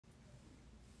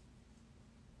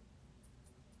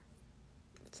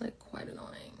like quite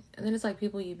annoying. And then it's like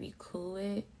people you be cool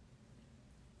with.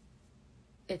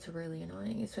 It's really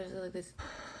annoying, especially like this.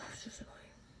 It's just annoying.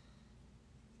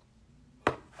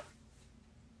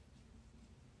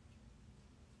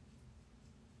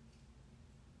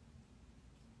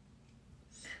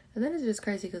 And then it's just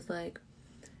crazy because like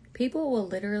people will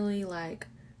literally like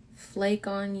flake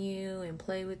on you and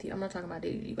play with you. I'm not talking about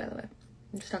DDG, by the way.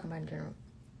 I'm just talking about in general.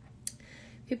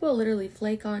 People will literally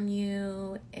flake on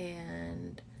you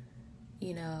and,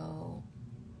 you know,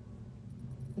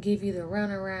 give you the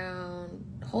runaround,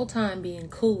 the whole time being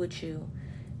cool with you.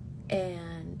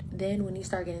 And then when you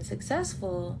start getting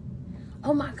successful,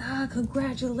 oh my God,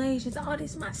 congratulations. Oh,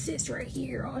 this is my sis right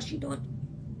here. All she doing.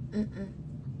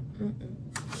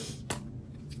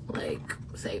 Like,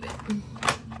 save it.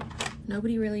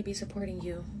 Nobody really be supporting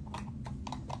you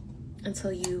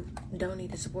until you don't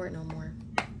need the support no more.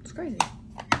 It's crazy.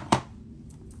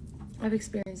 I've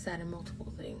experienced that in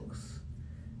multiple things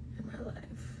in my life.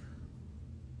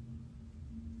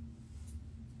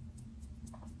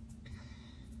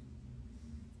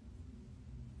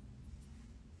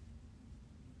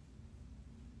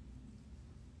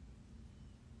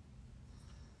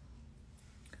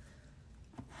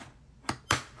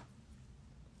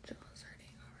 Jaw's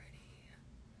hurting already.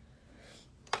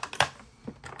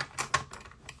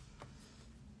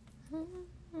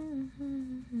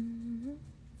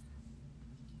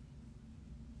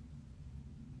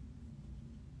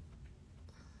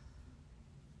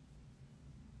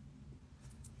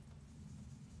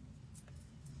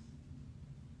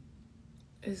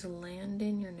 Is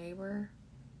Landon your neighbor?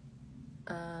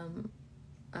 I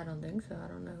don't think so. I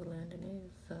don't know who Landon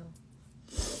is, so.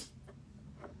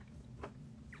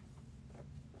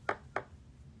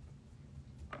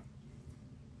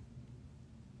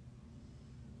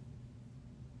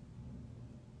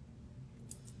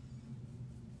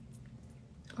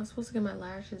 I was supposed to get my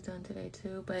lashes done today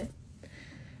too, but I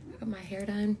got my hair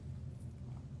done.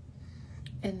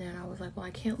 And then I was like, well,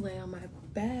 I can't lay on my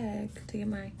bag to get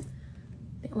my...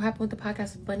 What happened with the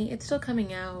podcast with Bunny? It's still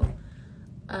coming out.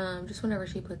 Just whenever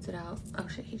she puts it out. Oh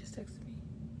shit, he just texted me.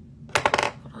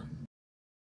 Hold on.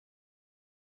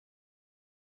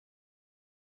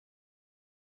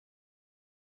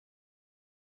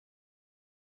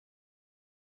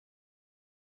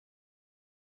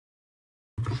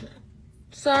 Shit.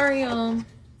 Sorry, y'all.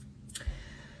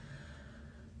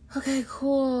 Okay,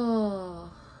 cool.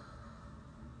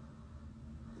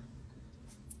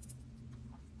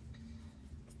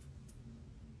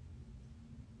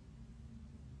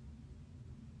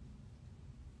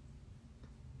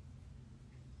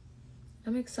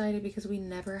 I'm excited because we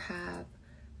never have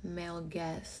male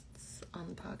guests on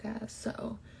the podcast.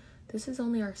 So this is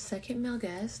only our second male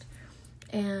guest.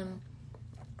 And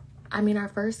I mean, our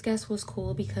first guest was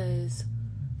cool because,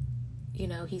 you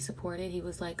know, he supported. He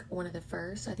was like one of the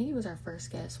first. I think he was our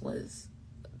first guest, was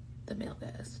the male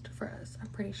guest for us. I'm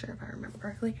pretty sure if I remember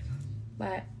correctly.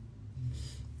 But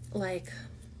like,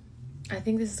 I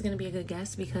think this is going to be a good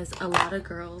guest because a lot of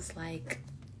girls like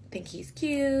think he's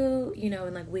cute, you know,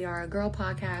 and like we are a girl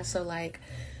podcast, so like,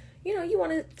 you know, you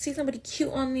want to see somebody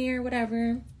cute on there,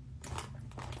 whatever.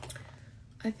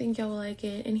 I think y'all will like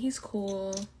it, and he's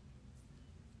cool,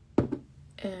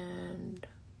 and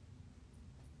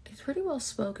he's pretty well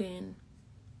spoken,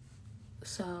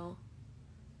 so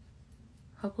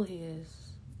hopefully he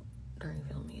is during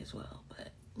filming as well,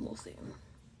 but we'll see.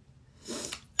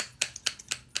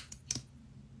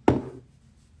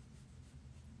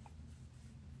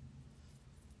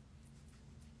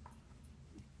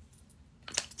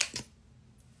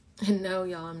 And no,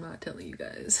 y'all, I'm not telling you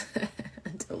guys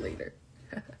until later.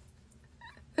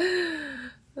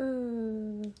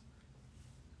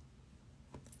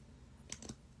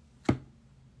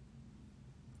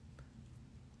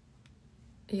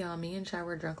 Y'all, me and Shy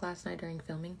were drunk last night during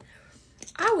filming.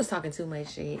 I was talking too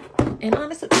much shit. And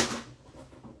honestly,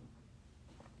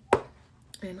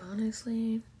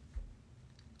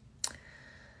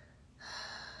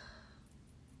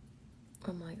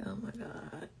 I'm like, oh my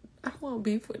God. I don't want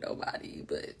beef with nobody,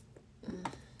 but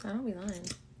I don't be lying.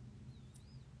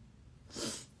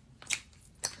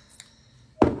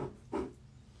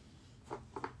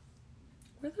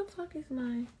 Where the fuck is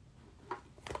my...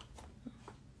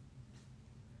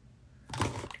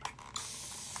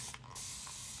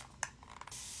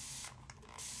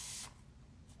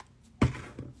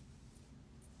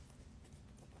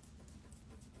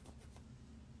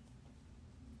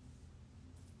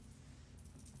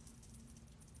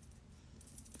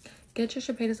 Get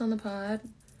Trisha Paytas on the pod.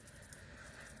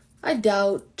 I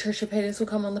doubt Trisha Paytas will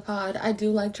come on the pod. I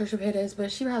do like Trisha Paytas,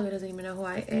 but she probably doesn't even know who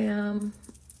I am.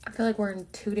 I feel like we're in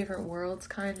two different worlds,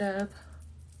 kind of,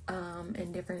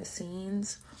 in different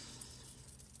scenes.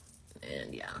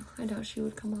 And yeah, I doubt she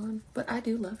would come on. But I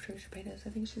do love Trisha Paytas. I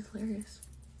think she's hilarious.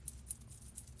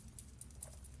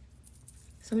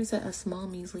 Somebody said a small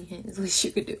measly hint is the least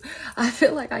you could do. I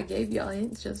feel like I gave y'all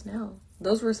hints just now.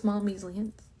 Those were small measly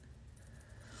hints.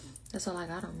 That's all I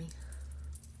got on me.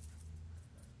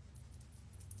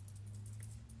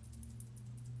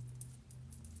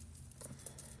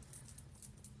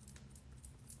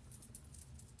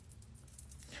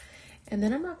 And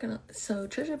then I'm not gonna... So,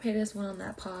 Trisha Paytas went on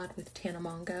that pod with Tana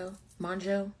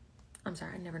Mongeau. I'm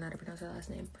sorry, I never know how to pronounce her last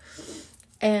name.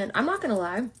 And I'm not gonna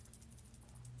lie.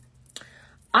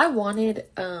 I wanted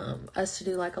us to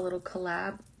do like a little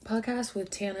collab podcast with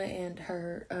Tana and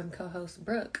her co-host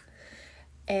Brooke.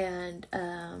 And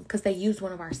because they used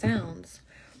one of our sounds,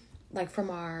 like from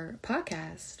our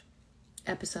podcast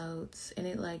episodes. And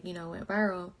it like, you know, went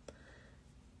viral.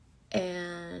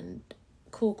 And...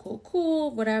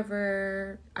 cool,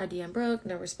 whatever. I DM Brooke,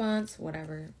 no response,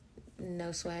 whatever.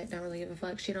 No sweat, don't really give a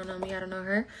fuck. She don't know me, I don't know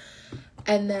her.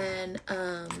 And then,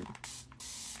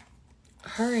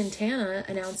 her and Tana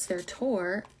announced their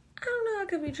tour. I don't know, I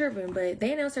could be tripping, but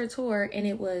they announced their tour, and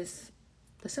it was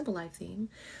the Simple Life theme,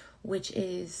 which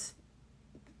is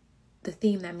the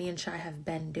theme that me and Shy have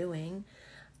been doing.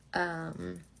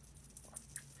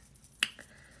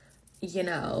 You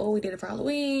know, we did it for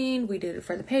Halloween, we did it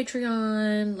for the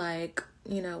Patreon, like,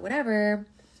 you know, whatever.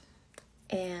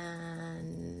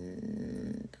 And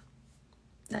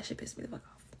that shit pissed me the fuck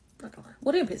off. Not gonna lie.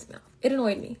 Well, it didn't piss me off. It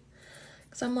annoyed me.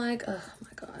 Because I'm like, oh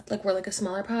my God. Like, we're like a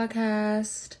smaller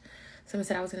podcast. Someone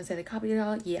said I was gonna say they copied it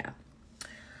all. Yeah.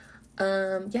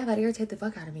 Yeah, that irritated the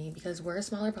fuck out of me because we're a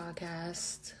smaller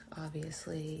podcast,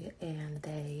 obviously, and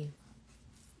they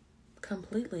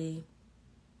completely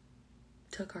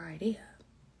took our idea.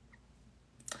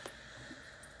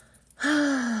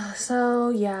 So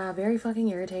yeah, very fucking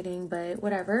irritating, but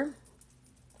whatever.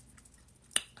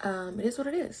 It is what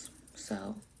it is.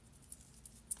 So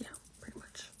yeah, pretty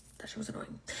much. That shit was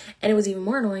annoying. And it was even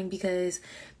more annoying because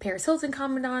Paris Hilton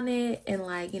commented on it and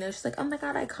like, you know, she's like, oh my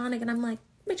God, iconic. And I'm like,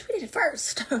 bitch, we did it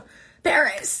first.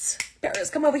 Paris,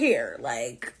 come over here.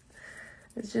 Like,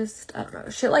 it's just, I don't know.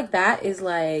 Shit like that is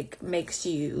like, makes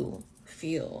you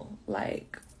feel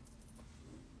like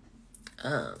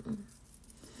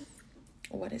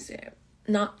what is it,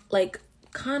 not like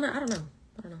kind of, I don't know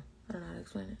how to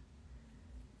explain it.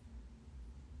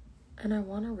 And I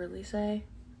want to really say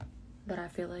that I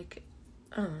feel like,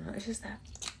 I don't know, it's just that.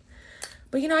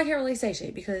 But you know, I can't really say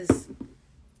shit because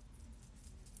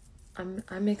I'm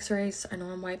mixed race. I know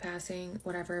I'm white passing,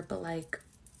 whatever, but like,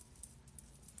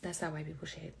 that's that white people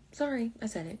shit. Sorry, I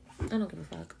said it. I don't give a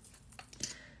fuck.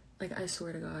 Like, I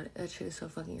swear to God, that shit is so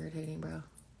fucking irritating, bro.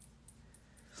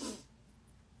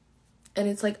 And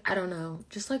it's like, I don't know.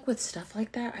 Just like with stuff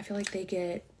like that, I feel like they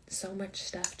get so much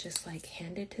stuff just like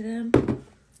handed to them. And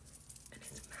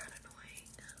it's mad annoying.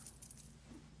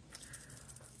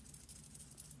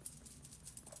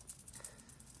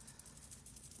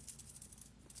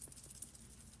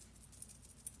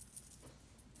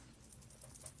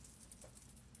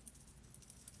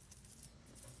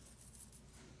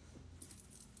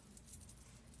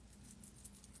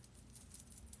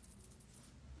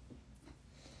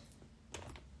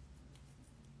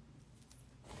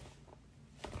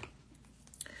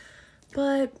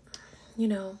 But, you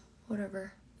know,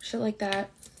 whatever. Shit like that,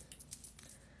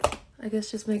 I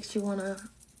guess just makes you wanna...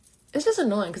 It's just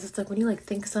annoying because it's like when you like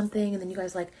think something and then you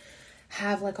guys like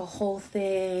have like a whole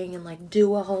thing and like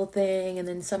do a whole thing and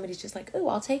then somebody's just like, oh,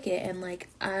 I'll take it. And like,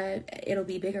 it'll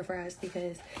be bigger for us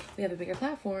because we have a bigger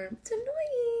platform. It's annoying.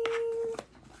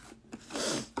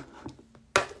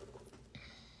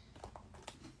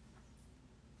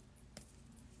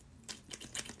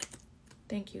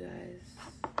 Thank you guys.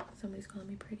 Somebody's calling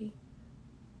me pretty.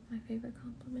 My favorite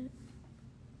compliment.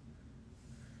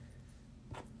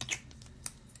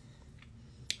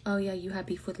 Oh yeah, you had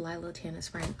beef with Lila, Tana's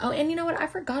friend. Oh, and you know what? I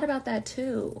forgot about that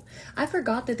too. I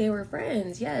forgot that they were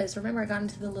friends. Yes, remember I got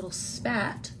into the little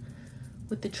spat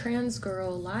with the trans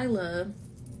girl, Lila.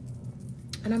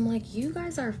 And I'm like, you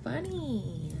guys are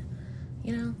funny.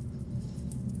 You know?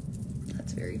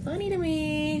 That's very funny to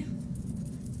me.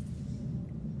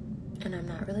 And I'm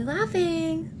not really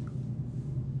laughing.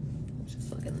 It's just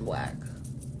fucking whack.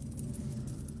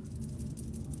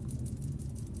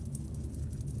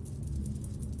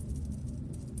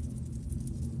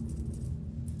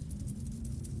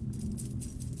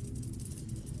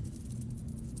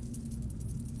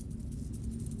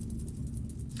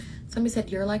 Somebody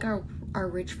said, you're like our our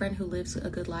rich friend who lives a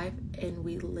good life, and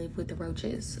we live with the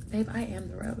roaches. Babe, I am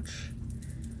the roach.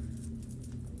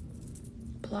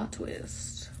 Plot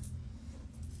twist.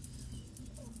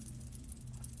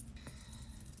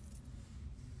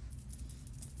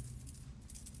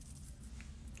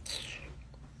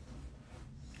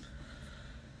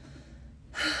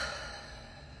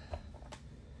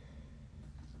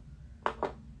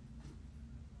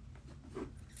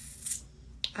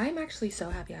 I'm actually so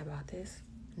happy I bought this.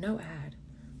 No ad.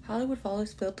 Hollywood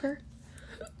Flawless Filter.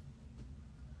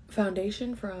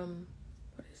 Foundation from,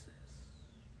 what is this?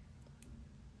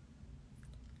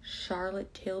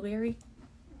 Charlotte Tilbury.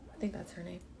 I think that's her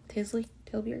name.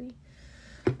 Tilbury.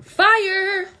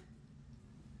 Fire!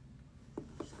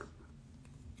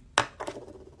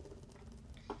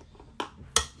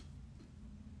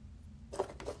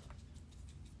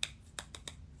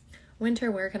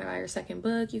 Winter, where can I buy your second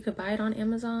book? You could buy it on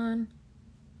Amazon.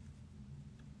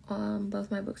 Both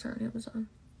my books are on Amazon.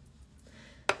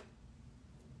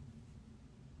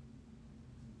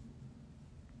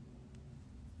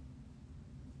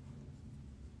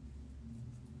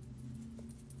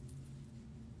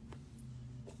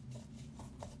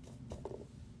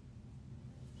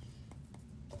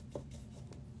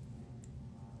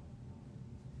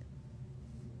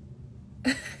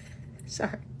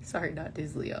 Sorry, not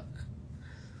Disney.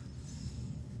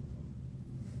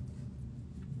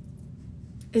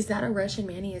 Is that a Russian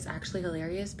Manny is actually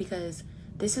hilarious because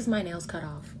this is my nails cut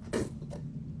off.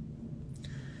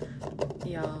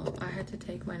 Y'all, I had to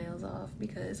take my nails off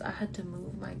because I had to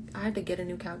I had to get a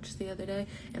new couch the other day,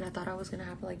 and I thought I was gonna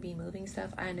have to like be moving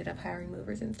stuff. I ended up hiring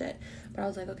movers instead, but I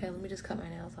was like, okay, let me just cut my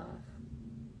nails off.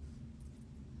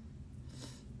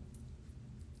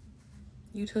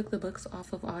 You took the books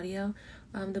off of audio.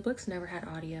 The books never had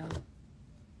audio.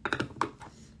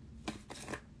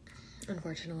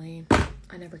 Unfortunately,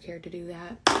 I never cared to do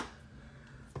that.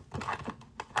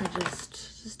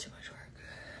 Just too much work,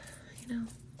 you know.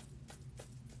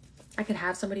 I could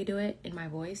have somebody do it in my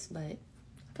voice, but I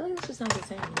feel like it's just not the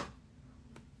same.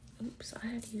 Oops, I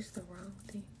had to use the wrong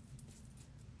thing.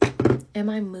 Am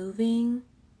I moving?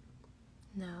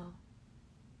 No.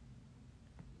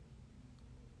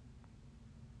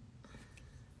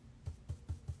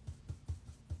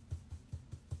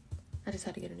 I just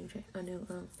had to get a new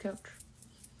couch.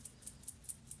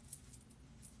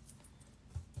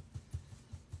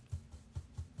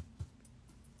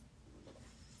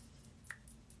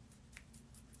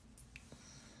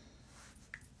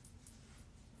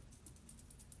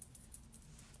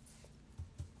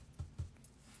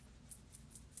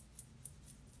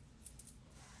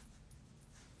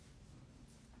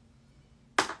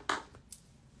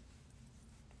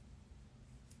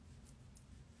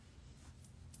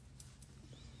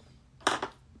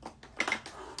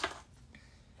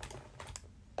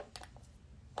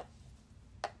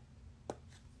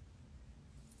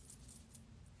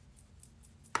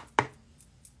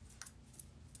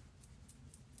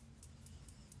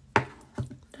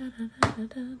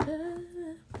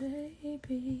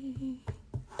 Baby.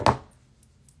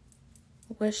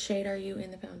 What shade are you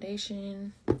in the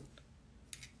foundation?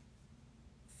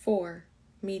 4,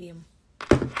 medium.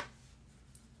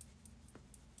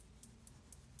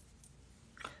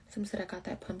 Someone said I got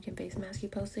that pumpkin face mask you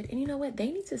posted. And you know what?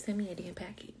 They need to send me a damn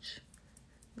package.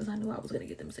 Because I knew I was going to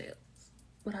get them sales.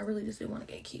 But I really just didn't want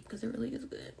to gatekeep because it really is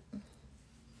good.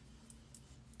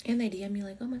 And they DM me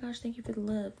like, oh my gosh, thank you for the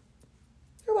love.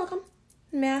 You're welcome.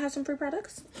 May I have some free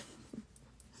products?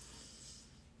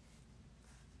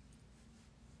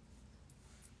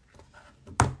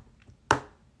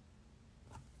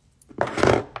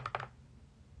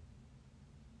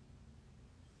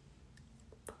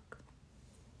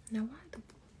 Now why the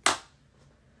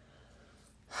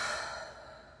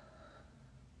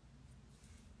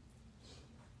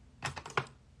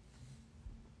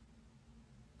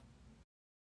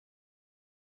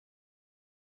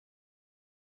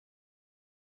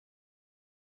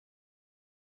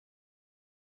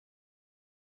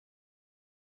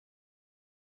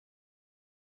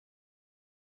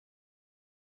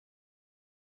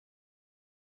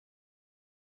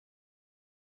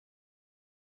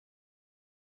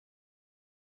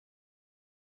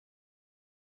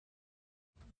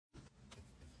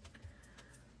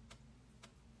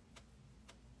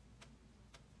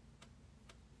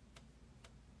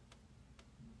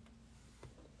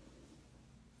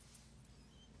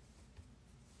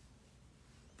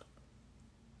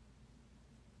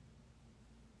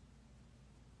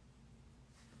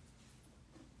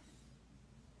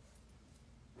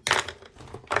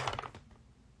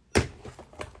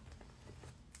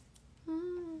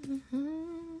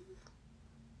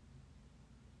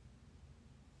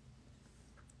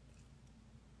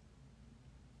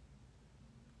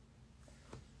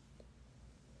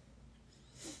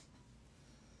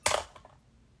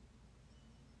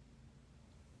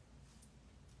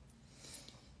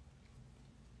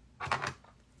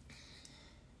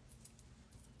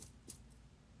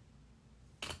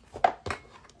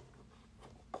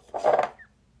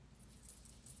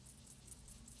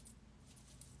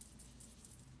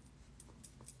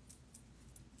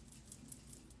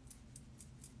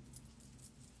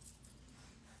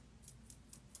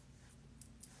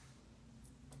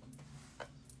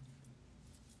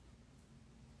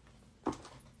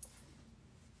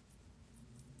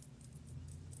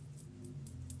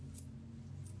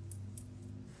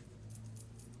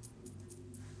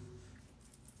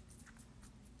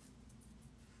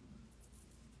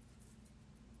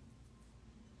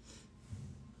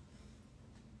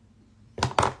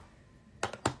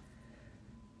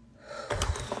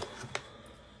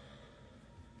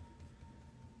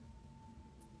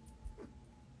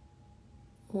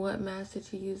What mask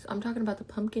did you use? I'm talking about the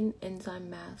pumpkin enzyme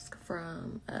mask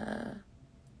from, damn.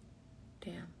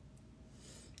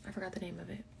 I forgot the name of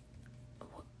it.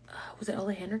 Was it Ole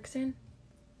Henriksen?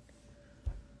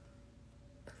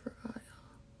 I forgot.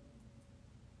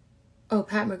 Oh,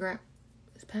 Pat McGrath.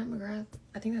 Is Pat McGrath?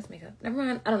 I think that's makeup. Never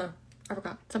mind. I don't know. I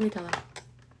forgot. Somebody tell her.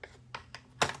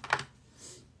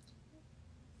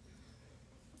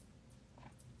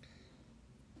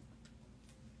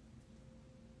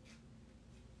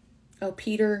 Oh,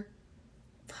 Peter.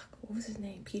 Fuck, what was his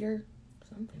name? Peter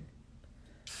something.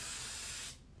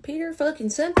 Peter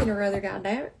fucking something or other,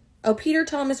 goddammit. Oh, Peter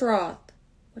Thomas Roth.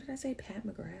 What did I say? Pat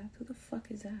McGrath? Who the fuck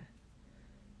is that?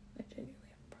 I genuinely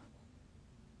have a problem.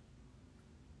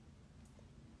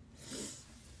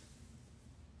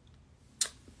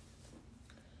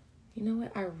 You know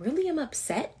what? I really am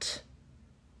upset.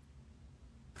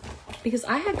 Because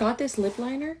I had got this lip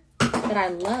liner that I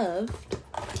loved.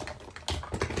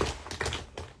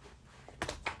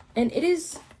 And it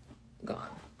is gone.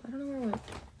 I don't know where it went.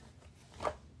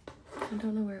 I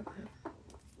don't know where it went.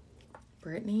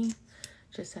 Brittany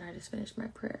just said I just finished my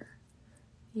prayer.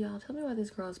 Y'all, tell me why this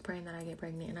girl is praying that I get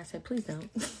pregnant. And I said, please don't.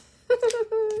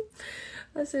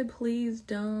 I said, please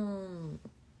don't.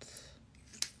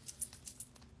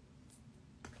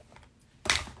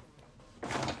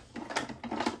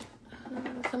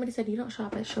 Somebody said you don't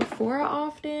shop at Sephora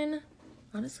often.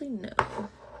 Honestly, no.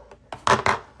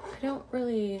 I don't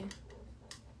really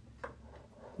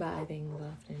buy things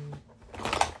often.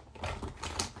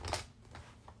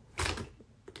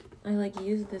 I like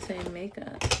use the same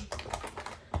makeup.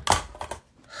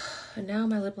 And now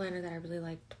my lip liner that I really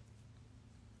liked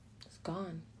is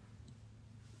gone.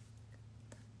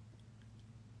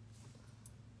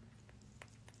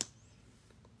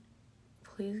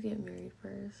 Please get married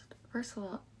first. First of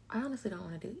all, I honestly don't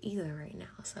want to do either right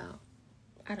now, so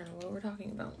I don't know what we're talking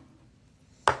about.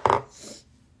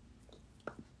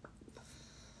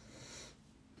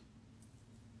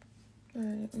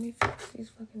 Alright, let me fix these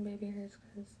fucking baby hairs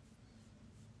because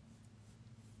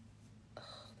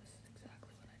this is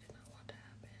exactly what I did not want to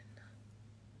happen.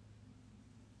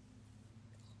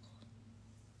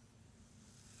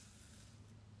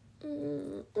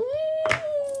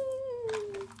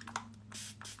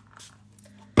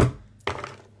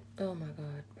 Oh my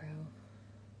god, bro.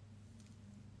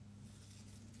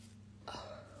 Oh,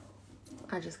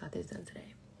 I just got this done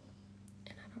today.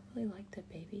 And I don't really like the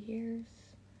baby hairs.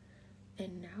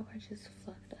 And now I just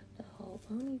fucked up the whole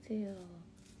ponytail.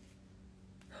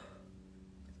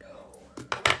 No.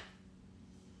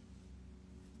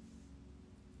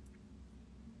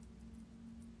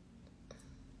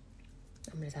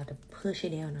 I'm gonna just have to push it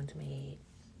down onto my head.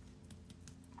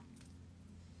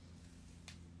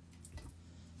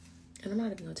 And I'm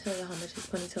not even gonna tell you how much this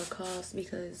ponytail costs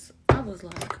because I was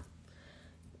like,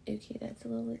 okay, that's a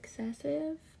little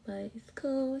excessive, but it's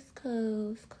cool, it's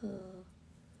cool, it's cool.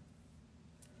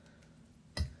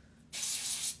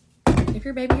 If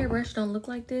your baby hair brush don't look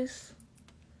like this,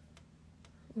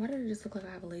 why did it just look like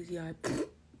I have a lazy eye? Oh my god.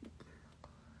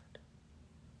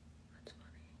 That's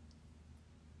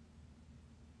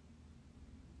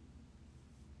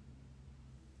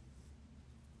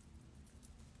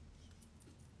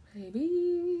funny.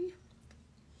 Baby.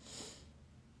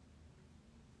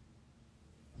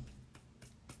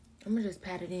 I'm gonna just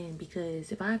pat it in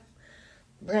because if I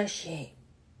brush it,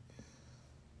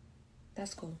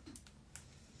 that's cool.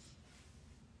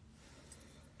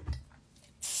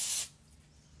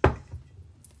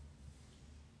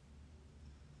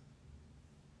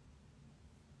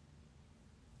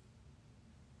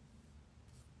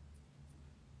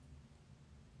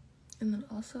 And then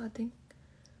also, I think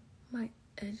my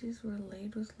edges were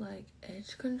laid with like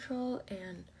edge control,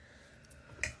 and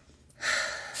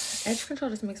edge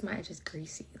control just makes my edges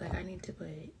greasy. Like I need to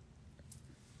put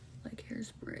like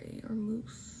hairspray or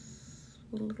mousse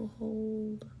with a little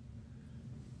hold.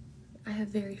 I have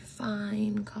very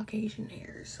fine Caucasian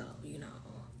hair, so you know.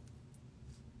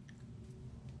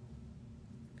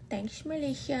 Thanks,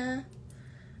 Melissa.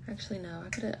 Actually, no, I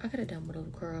could have done with a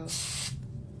little curl.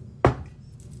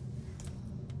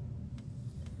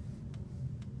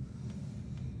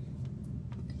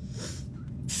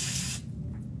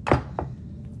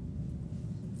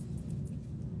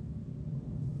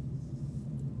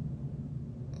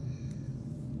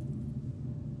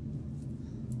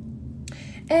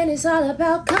 And it's all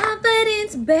about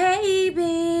confidence,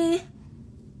 baby.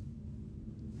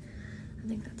 I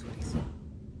think that's what he said.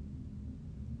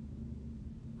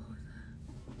 What was that?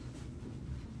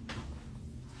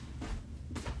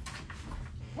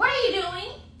 What are you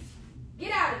doing?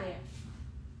 Get out of there.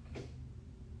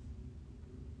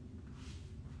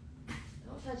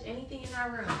 my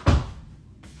room.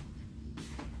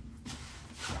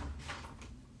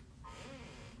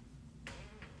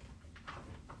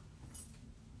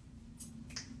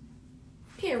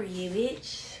 Period,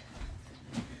 bitch.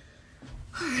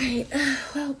 Alright,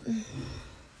 well.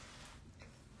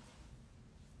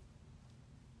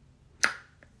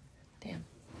 Damn.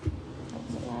 That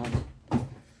was loud.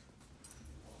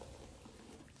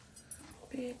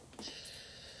 Bitch.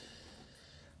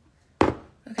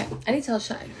 Okay, I need to tell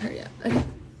Shy. Hurry up. Okay.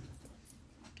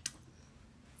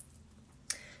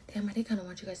 Damn, I did kind of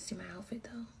want you guys to see my outfit,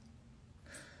 though.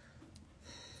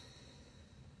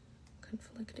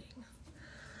 Conflicting.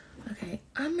 Okay,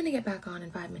 I'm gonna get back on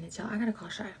in 5 minutes, y'all. I gotta call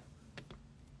Shy.